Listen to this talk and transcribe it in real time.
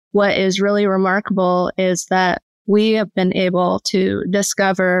what is really remarkable is that we have been able to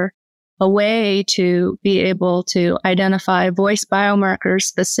discover a way to be able to identify voice biomarkers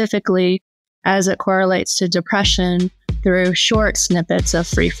specifically as it correlates to depression through short snippets of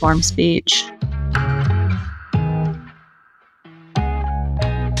free-form speech.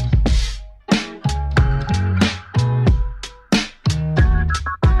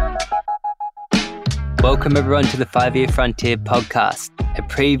 Welcome everyone to the 5-Year Frontier podcast, a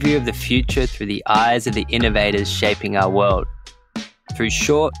preview of the future through the eyes of the innovators shaping our world. Through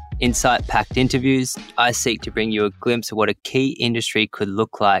short, insight-packed interviews, I seek to bring you a glimpse of what a key industry could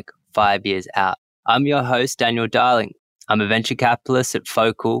look like 5 years out. I'm your host, Daniel Darling. I'm a venture capitalist at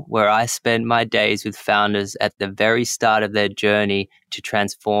Focal, where I spend my days with founders at the very start of their journey to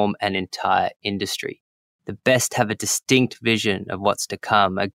transform an entire industry. The best have a distinct vision of what's to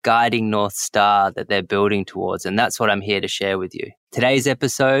come, a guiding North Star that they're building towards, and that's what I'm here to share with you. Today's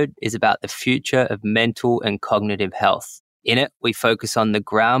episode is about the future of mental and cognitive health. In it, we focus on the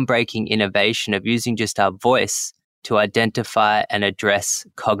groundbreaking innovation of using just our voice to identify and address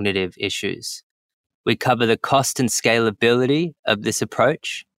cognitive issues. We cover the cost and scalability of this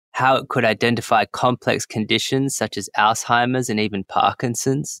approach, how it could identify complex conditions such as Alzheimer's and even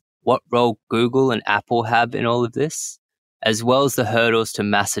Parkinson's, what role Google and Apple have in all of this, as well as the hurdles to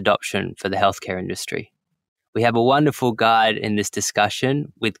mass adoption for the healthcare industry. We have a wonderful guide in this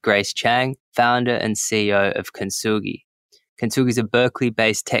discussion with Grace Chang, founder and CEO of Kintsugi. Kintsugi is a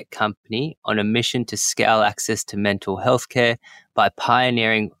Berkeley-based tech company on a mission to scale access to mental health care by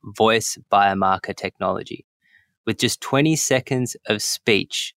pioneering voice biomarker technology. With just 20 seconds of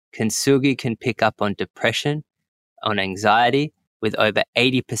speech, Kintsugi can pick up on depression, on anxiety, with over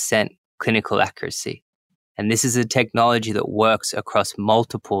 80% clinical accuracy. And this is a technology that works across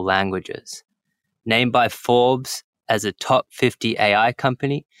multiple languages. Named by Forbes as a top 50 AI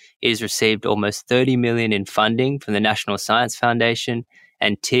company, it has received almost $30 million in funding from the National Science Foundation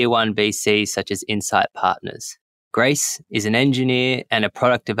and Tier 1 VCs such as Insight Partners. Grace is an engineer and a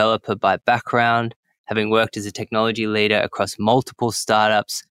product developer by background, having worked as a technology leader across multiple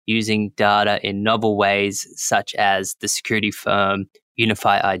startups, using data in novel ways such as the security firm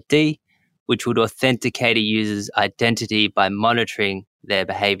Unify ID, which would authenticate a user's identity by monitoring their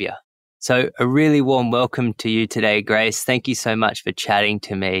behavior. So a really warm welcome to you today, Grace. Thank you so much for chatting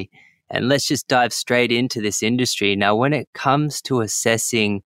to me. And let's just dive straight into this industry. Now, when it comes to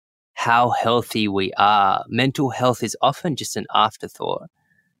assessing how healthy we are, mental health is often just an afterthought.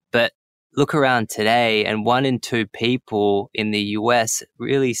 But look around today, and 1 in 2 people in the US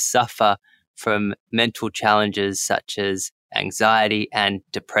really suffer from mental challenges such as anxiety and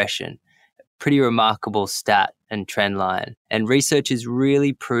depression. Pretty remarkable stat and trend line. And research is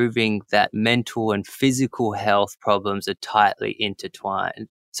really proving that mental and physical health problems are tightly intertwined.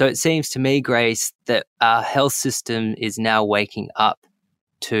 So it seems to me, Grace, that our health system is now waking up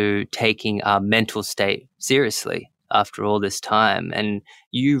to taking our mental state seriously after all this time, and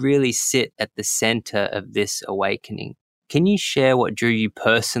you really sit at the center of this awakening. Can you share what drew you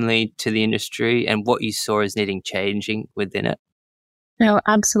personally to the industry and what you saw as needing changing within it? No,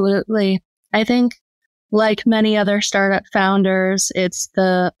 absolutely. I think like many other startup founders, it's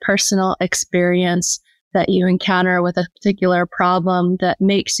the personal experience that you encounter with a particular problem that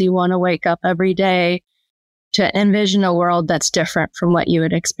makes you want to wake up every day to envision a world that's different from what you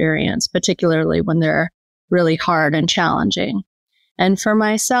would experience, particularly when they're really hard and challenging. And for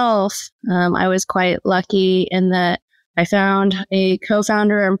myself, I was quite lucky in that I found a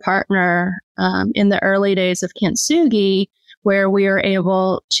co-founder and partner in the early days of Kintsugi, where we were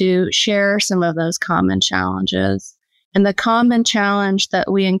able to share some of those common challenges. And the common challenge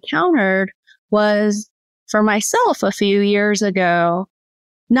that we encountered was, for myself a few years ago,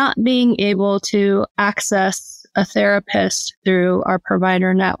 not being able to access a therapist through our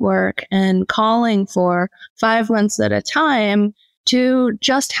provider network and calling for 5 months at a time to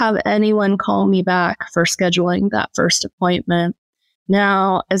just have anyone call me back for scheduling that first appointment.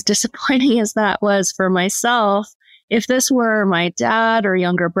 Now, as disappointing as that was for myself, if this were my dad or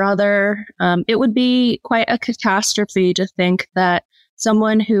younger brother, it would be quite a catastrophe to think that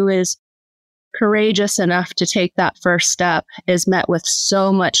someone who is courageous enough to take that first step is met with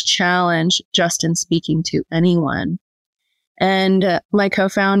so much challenge just in speaking to anyone. And my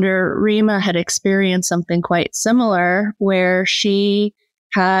co-founder, Rima, had experienced something quite similar where she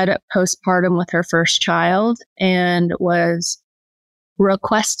had postpartum with her first child and was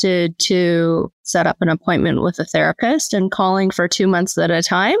requested to set up an appointment with a therapist and calling for 2 months at a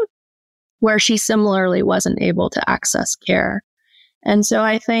time, where she similarly wasn't able to access care. And so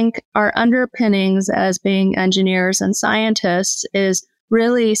I think our underpinnings as being engineers and scientists is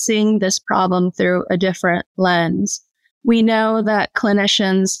really seeing this problem through a different lens. We know that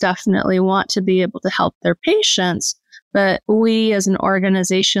clinicians definitely want to be able to help their patients, but we as an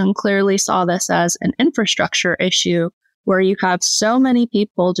organization clearly saw this as an infrastructure issue where you have so many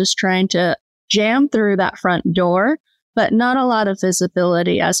people just trying to jam through that front door, but not a lot of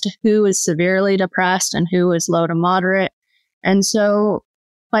visibility as to who is severely depressed and who is low to moderate. And so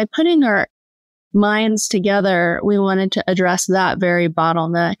by putting our minds together, we wanted to address that very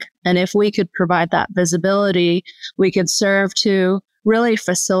bottleneck. And if we could provide that visibility, we could serve to really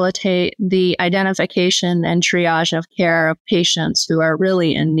facilitate the identification and triage of care of patients who are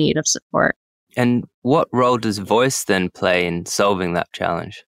really in need of support. And what role does voice then play in solving that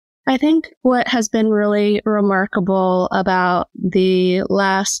challenge? I think what has been really remarkable about the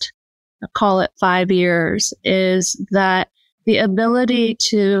last, call it 5 years, is that the ability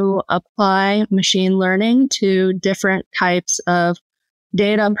to apply machine learning to different types of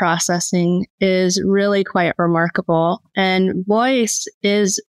data processing is really quite remarkable. And voice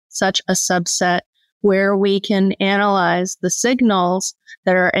is such a subset where we can analyze the signals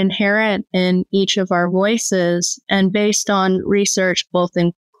that are inherent in each of our voices. And based on research, both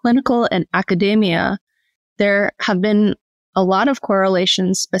in clinical and academia, there have been a lot of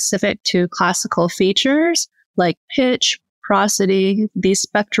correlations specific to classical features like pitch, prosody, these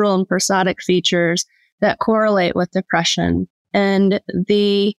spectral and prosodic features that correlate with depression. And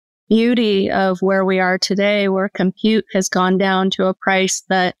the beauty of where we are today, where compute has gone down to a price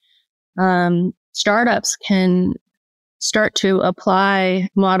that startups can start to apply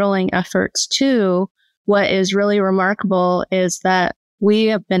modeling efforts to, what is really remarkable is that we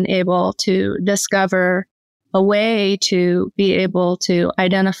have been able to discover a way to be able to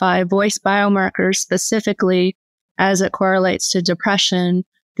identify voice biomarkers specifically as it correlates to depression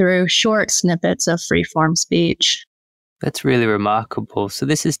through short snippets of free-form speech. That's really remarkable. So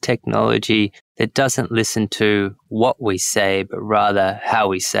this is technology that doesn't listen to what we say, but rather how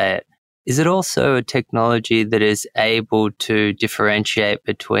we say it. Is it also a technology that is able to differentiate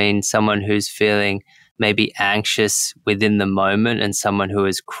between someone who's feeling maybe anxious within the moment and someone who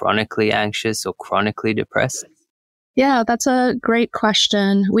is chronically anxious or chronically depressed? Yeah, that's a great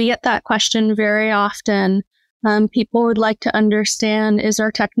question. We get that question very often. People would like to understand, is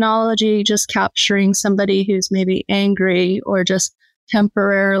our technology just capturing somebody who's maybe angry or just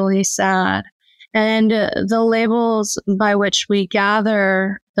temporarily sad? And the labels by which we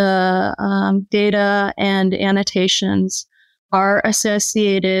gather the data and annotations are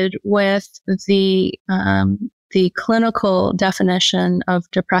associated with the clinical definition of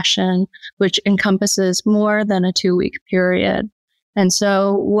depression, which encompasses more than a 2-week period. And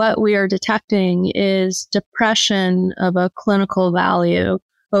so what we are detecting is depression of a clinical value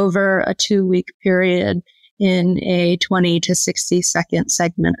over a 2-week period in a 20 to 60 second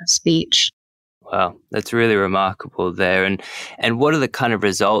segment of speech. Wow, that's really remarkable there. And what are the kind of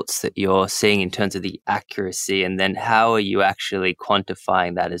results that you're seeing in terms of the accuracy? And then how are you actually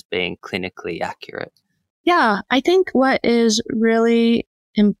quantifying that as being clinically accurate? Yeah, I think what is really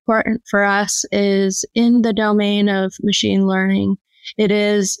important for us is in the domain of machine learning. It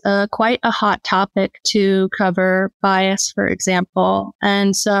is quite a hot topic to cover bias, for example.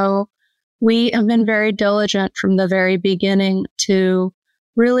 And so we have been very diligent from the very beginning to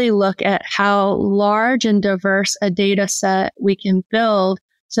really look at how large and diverse a data set we can build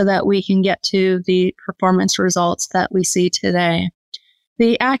so that we can get to the performance results that we see today.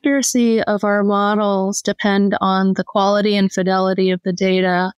 The accuracy of our models depend on the quality and fidelity of the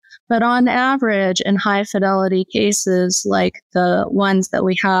data, but on average, in high fidelity cases like the ones that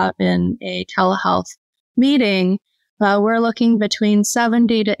we have in a telehealth meeting, we're looking between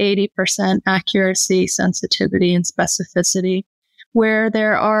 70 to 80% accuracy, sensitivity, and specificity. Where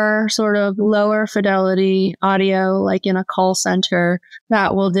there are sort of lower fidelity audio, like in a call center,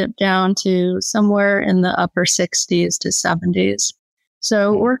 that will dip down to somewhere in the upper 60s to 70s.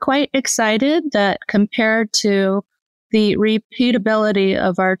 So we're quite excited that compared to the repeatability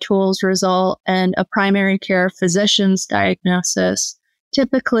of our tool's result and a primary care physician's diagnosis,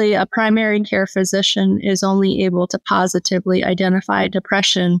 typically a primary care physician is only able to positively identify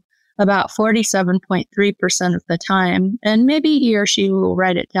depression about 47.3% of the time. And maybe he or she will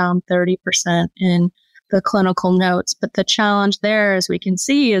write it down 30% in the clinical notes. But the challenge there, as we can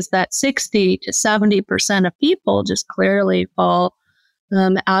see, is that 60 to 70% of people just clearly fall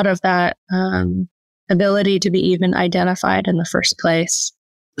out of that ability to be even identified in the first place.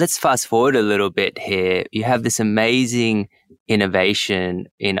 Let's fast forward a little bit here. You have this amazing innovation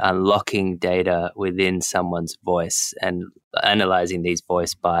in unlocking data within someone's voice and analyzing these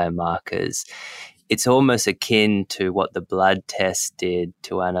voice biomarkers. it's almost akin to what the blood test did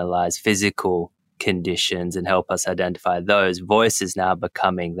to analyze physical conditions and help us identify those. Voice is now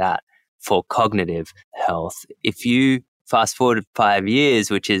becoming that for cognitive health. If you fast forward 5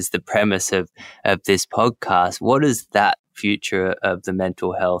 years, which is the premise of this podcast, what does that future of the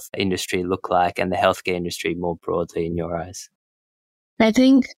mental health industry look like, and the healthcare industry more broadly in your eyes? I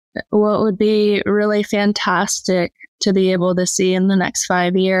think what would be really fantastic to be able to see in the next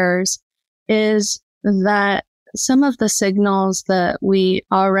 5 years is that some of the signals that we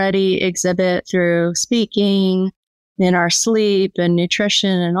already exhibit through speaking, in our sleep and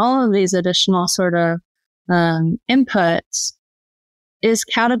nutrition and all of these additional sort of inputs is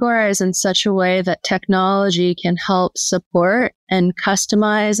categorized in such a way that technology can help support and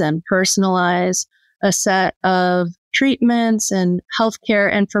customize and personalize a set of treatments and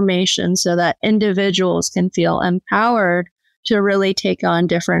healthcare information so that individuals can feel empowered to really take on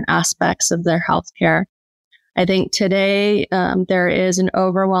different aspects of their healthcare. I think today there is an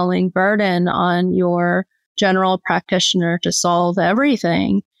overwhelming burden on your general practitioner to solve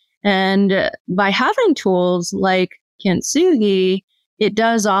everything. And by having tools like Kintsugi, it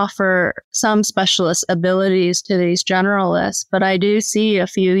does offer some specialist abilities to these generalists. But I do see a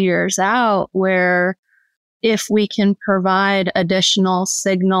few years out where if we can provide additional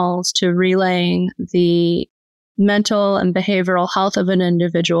signals to relaying the mental and behavioral health of an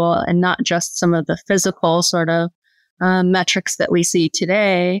individual and not just some of the physical sort of metrics that we see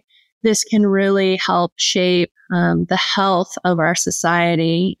today, this can really help shape the health of our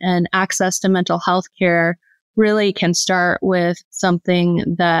society. And access to mental health care really can start with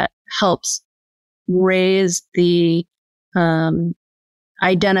something that helps raise the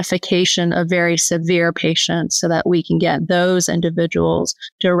identification of very severe patients so that we can get those individuals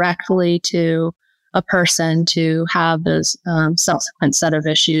directly to a person to have those subsequent set of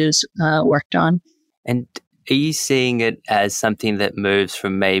issues worked on. And are you seeing it as something that moves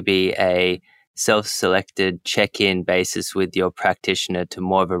from maybe a self-selected check-in basis with your practitioner to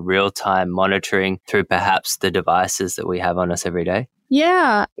more of a real-time monitoring through perhaps the devices that we have on us every day?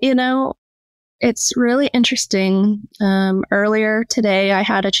 Yeah, it's really interesting. Earlier today, I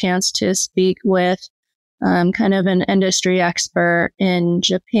had a chance to speak with kind of an industry expert in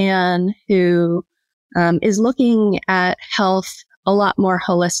Japan who is looking at health a lot more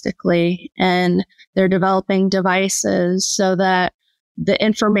holistically, and they're developing devices so that the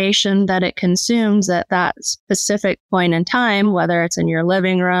information that it consumes at that specific point in time, whether it's in your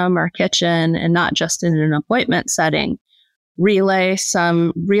living room or kitchen and not just in an appointment setting, relay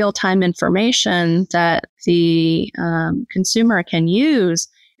some real-time information that the consumer can use,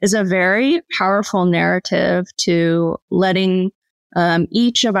 is a very powerful narrative to letting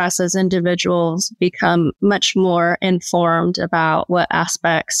each of us as individuals become much more informed about what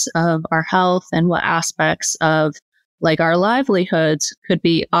aspects of our health and what aspects of our livelihoods could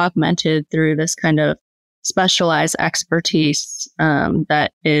be augmented through this kind of specialized expertise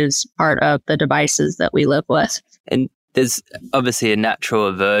that is part of the devices that we live with. And there's obviously a natural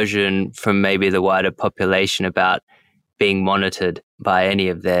aversion from maybe the wider population about being monitored by any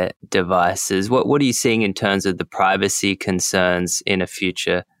of their devices. What are you seeing in terms of the privacy concerns in a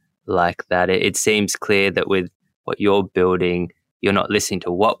future like that? It seems clear that with what you're building, you're not listening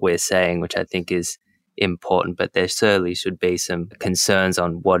to what we're saying, which I think is important, but there certainly should be some concerns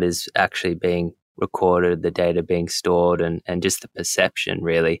on what is actually being recorded, the data being stored, and just the perception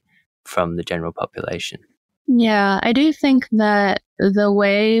really from the general population. Yeah, I do think that the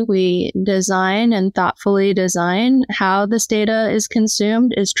way we design and thoughtfully design how this data is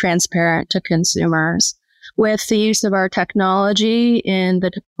consumed is transparent to consumers. With the use of our technology in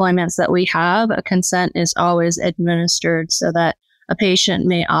the deployments that we have, a consent is always administered so that a patient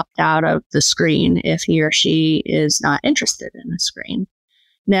may opt out of the screen if he or she is not interested in the screen.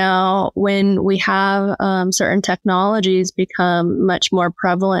 Now, when we have certain technologies become much more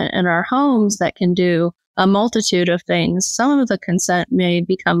prevalent in our homes that can do a multitude of things, some of the consent may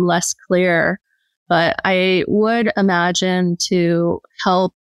become less clear, but I would imagine to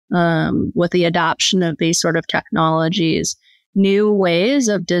help with the adoption of these sort of technologies, new ways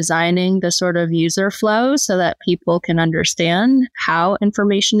of designing the sort of user flow so that people can understand how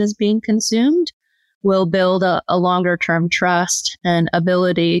information is being consumed will build a longer term trust and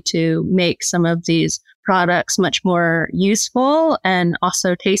ability to make some of these products much more useful and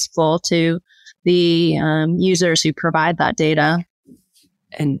also tasteful to the users who provide that data.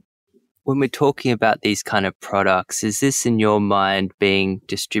 And when we're talking about these kind of products, is this in your mind being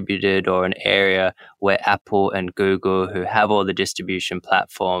distributed or an area where Apple and Google, who have all the distribution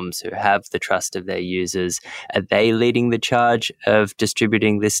platforms, who have the trust of their users, are they leading the charge of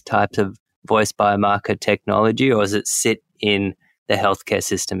distributing this type of voice biomarker technology, or does it sit in the healthcare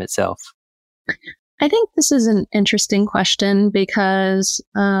system itself? I think this is an interesting question because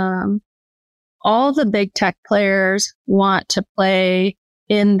all the big tech players want to play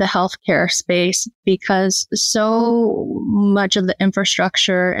in the healthcare space because so much of the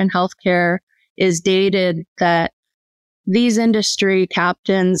infrastructure in healthcare is dated that these industry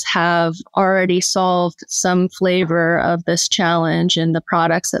captains have already solved some flavor of this challenge in the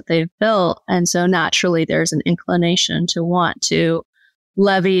products that they've built. And so naturally, there's an inclination to want to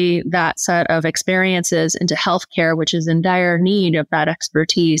levy that set of experiences into healthcare, which is in dire need of that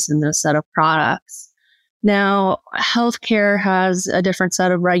expertise in this set of products. Now, healthcare has a different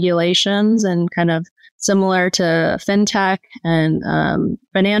set of regulations and kind of similar to fintech and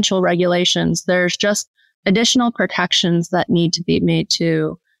financial regulations. There's just additional protections that need to be made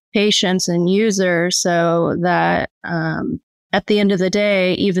to patients and users so that at the end of the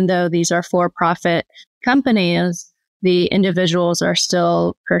day, even though these are for-profit companies, the individuals are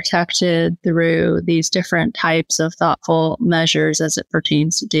still protected through these different types of thoughtful measures as it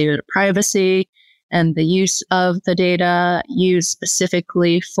pertains to data privacy and the use of the data used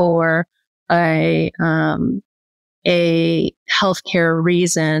specifically for a healthcare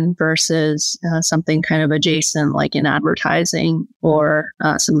reason versus something kind of adjacent like in advertising or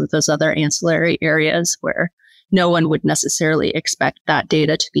some of those other ancillary areas where no one would necessarily expect that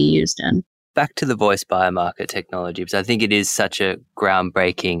data to be used in. Back to the voice biomarker technology, because I think it is such a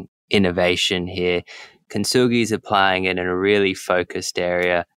groundbreaking innovation here. Kintsugi is applying it in a really focused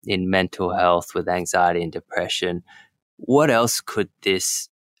area in mental health with anxiety and depression. What else could this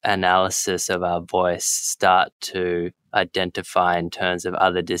analysis of our voice start to identify in terms of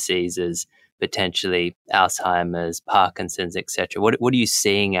other diseases, potentially Alzheimer's, Parkinson's, etc.? What are you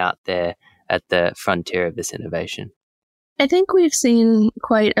seeing out there at the frontier of this innovation? I think we've seen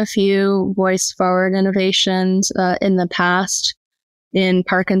quite a few voice-forward innovations in the past in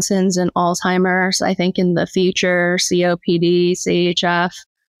Parkinson's and Alzheimer's. I think in the future, COPD, CHF.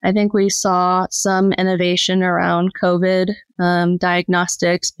 I think we saw some innovation around COVID,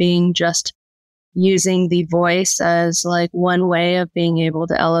 diagnostics being just using the voice as like one way of being able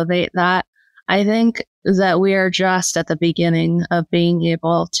to elevate that. I think that we are just at the beginning of being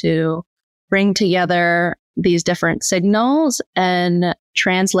able to bring together these different signals and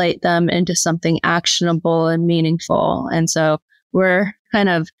translate them into something actionable and meaningful. And so we're kind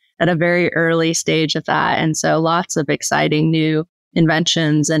of at a very early stage of that. And so lots of exciting new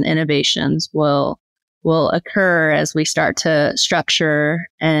inventions and innovations will occur as we start to structure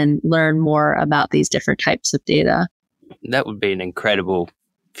and learn more about these different types of data. That would be an incredible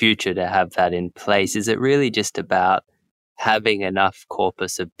future to have that in place. Is it really just about having enough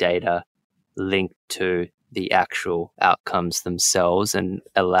corpus of data linked to the actual outcomes themselves and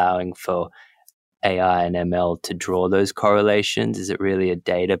allowing for AI and ML to draw those correlations? Is it really a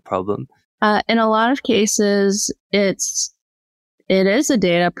data problem? In a lot of cases, it is a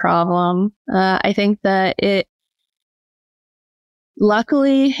data problem. I think that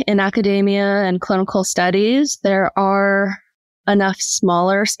luckily in academia and clinical studies, there are enough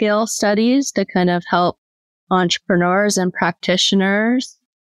smaller scale studies to kind of help entrepreneurs and practitioners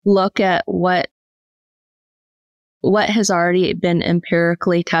look at what has already been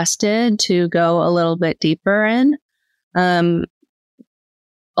empirically tested to go a little bit deeper in.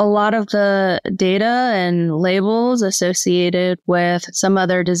 A lot of the data and labels associated with some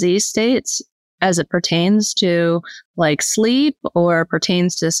other disease states as it pertains to like sleep or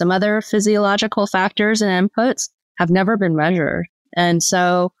pertains to some other physiological factors and inputs have never been measured. And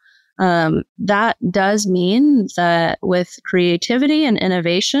so that does mean that with creativity and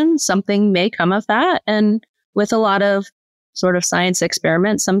innovation, something may come of that. And with a lot of sort of science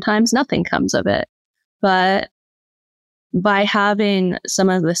experiments, sometimes nothing comes of it. But by having some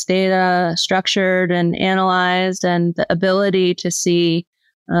of this data structured and analyzed and the ability to see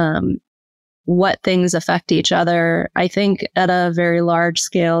what things affect each other, I think at a very large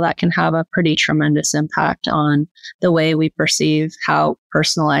scale, that can have a pretty tremendous impact on the way we perceive how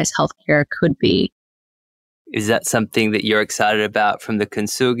personalized healthcare could be. Is that something that you're excited about from the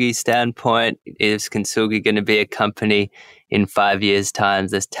Kintsugi standpoint? Is Kintsugi going to be a company in 5 years' time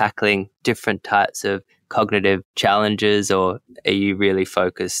that's tackling different types of cognitive challenges, or are you really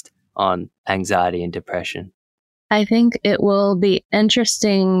focused on anxiety and depression? I think it will be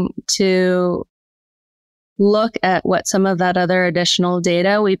interesting to look at what some of that other additional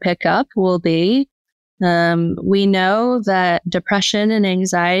data we pick up will be. We know that depression and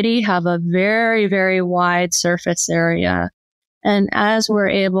anxiety have a very, very wide surface area. And as we're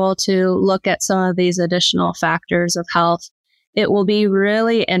able to look at some of these additional factors of health it will be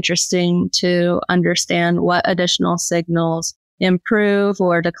really interesting to understand what additional signals improve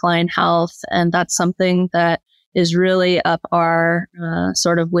or decline health. And that's something that is really up our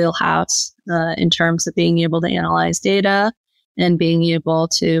sort of wheelhouse in terms of being able to analyze data and being able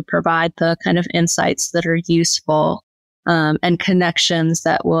to provide the kind of insights that are useful and connections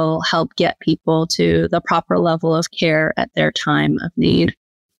that will help get people to the proper level of care at their time of need.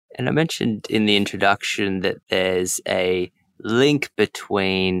 And I mentioned in the introduction that there's a link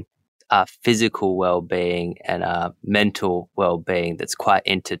between our physical well-being and our mental well-being that's quite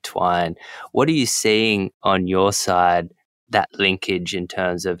intertwined. What are you seeing on your side, that linkage in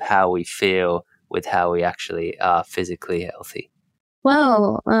terms of how we feel with how we actually are physically healthy?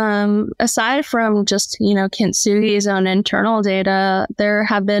 Well, aside from just, Kintsugi's own internal data, there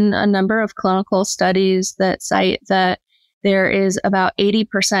have been a number of clinical studies that cite that there is about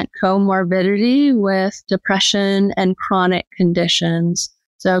 80% comorbidity with depression and chronic conditions.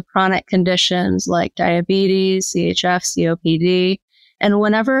 So chronic conditions like diabetes, CHF, COPD. And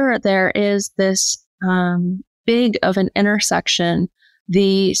whenever there is this big of an intersection,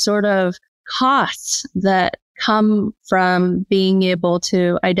 the sort of costs that come from being able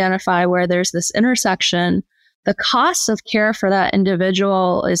to identify where there's this intersection, the cost of care for that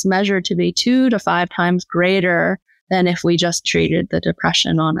individual is measured to be 2 to 5 times greater than if we just treated the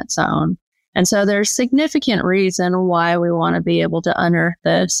depression on its own. And so there's significant reason why we want to be able to unearth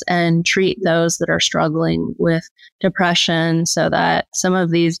this and treat those that are struggling with depression so that some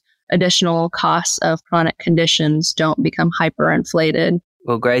of these additional costs of chronic conditions don't become hyperinflated.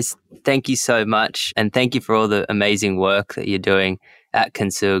 Well, Grace, thank you so much. And thank you for all the amazing work that you're doing at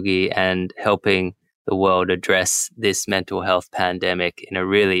Kintsugi and helping the world address this mental health pandemic in a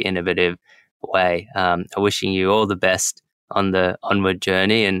really innovative way. I'm wishing you all the best on the onward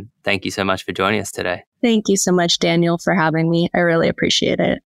journey. And thank you so much for joining us today. Thank you so much, Daniel, for having me. I really appreciate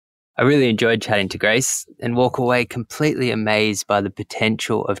it. I really enjoyed chatting to Grace and walk away completely amazed by the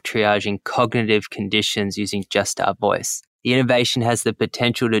potential of triaging cognitive conditions using just our voice. The innovation has the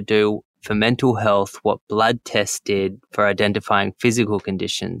potential to do for mental health what blood tests did for identifying physical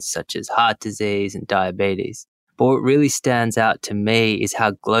conditions such as heart disease and diabetes. But what really stands out to me is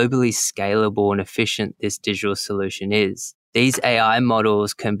how globally scalable and efficient this digital solution is. These AI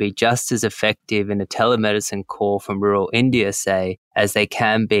models can be just as effective in a telemedicine call from rural India, say, as they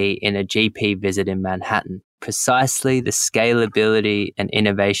can be in a GP visit in Manhattan. Precisely the scalability and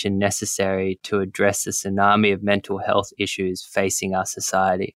innovation necessary to address the tsunami of mental health issues facing our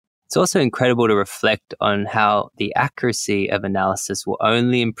society. It's also incredible to reflect on how the accuracy of analysis will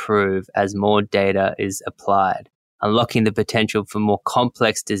only improve as more data is applied, unlocking the potential for more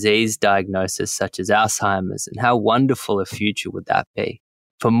complex disease diagnosis such as Alzheimer's, and how wonderful a future would that be.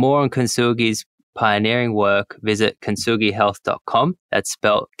 For more on Kintsugi's pioneering work, visit kintsugihealth.com. That's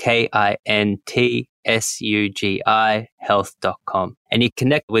spelled KINTSUGI health.com. And you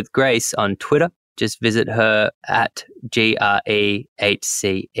connect with Grace on Twitter. Just visit her at GREHCE.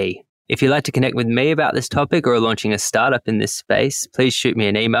 If you'd like to connect with me about this topic or launching a startup in this space, please shoot me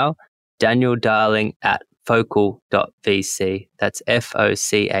an email, danieldarling@focal.vc. That's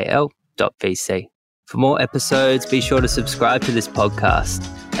FOCAL.vc. For more episodes, be sure to subscribe to this podcast.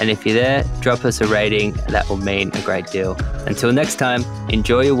 And if you're there, drop us a rating. That will mean a great deal. Until next time,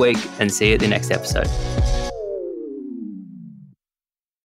 enjoy your week and see you at the next episode.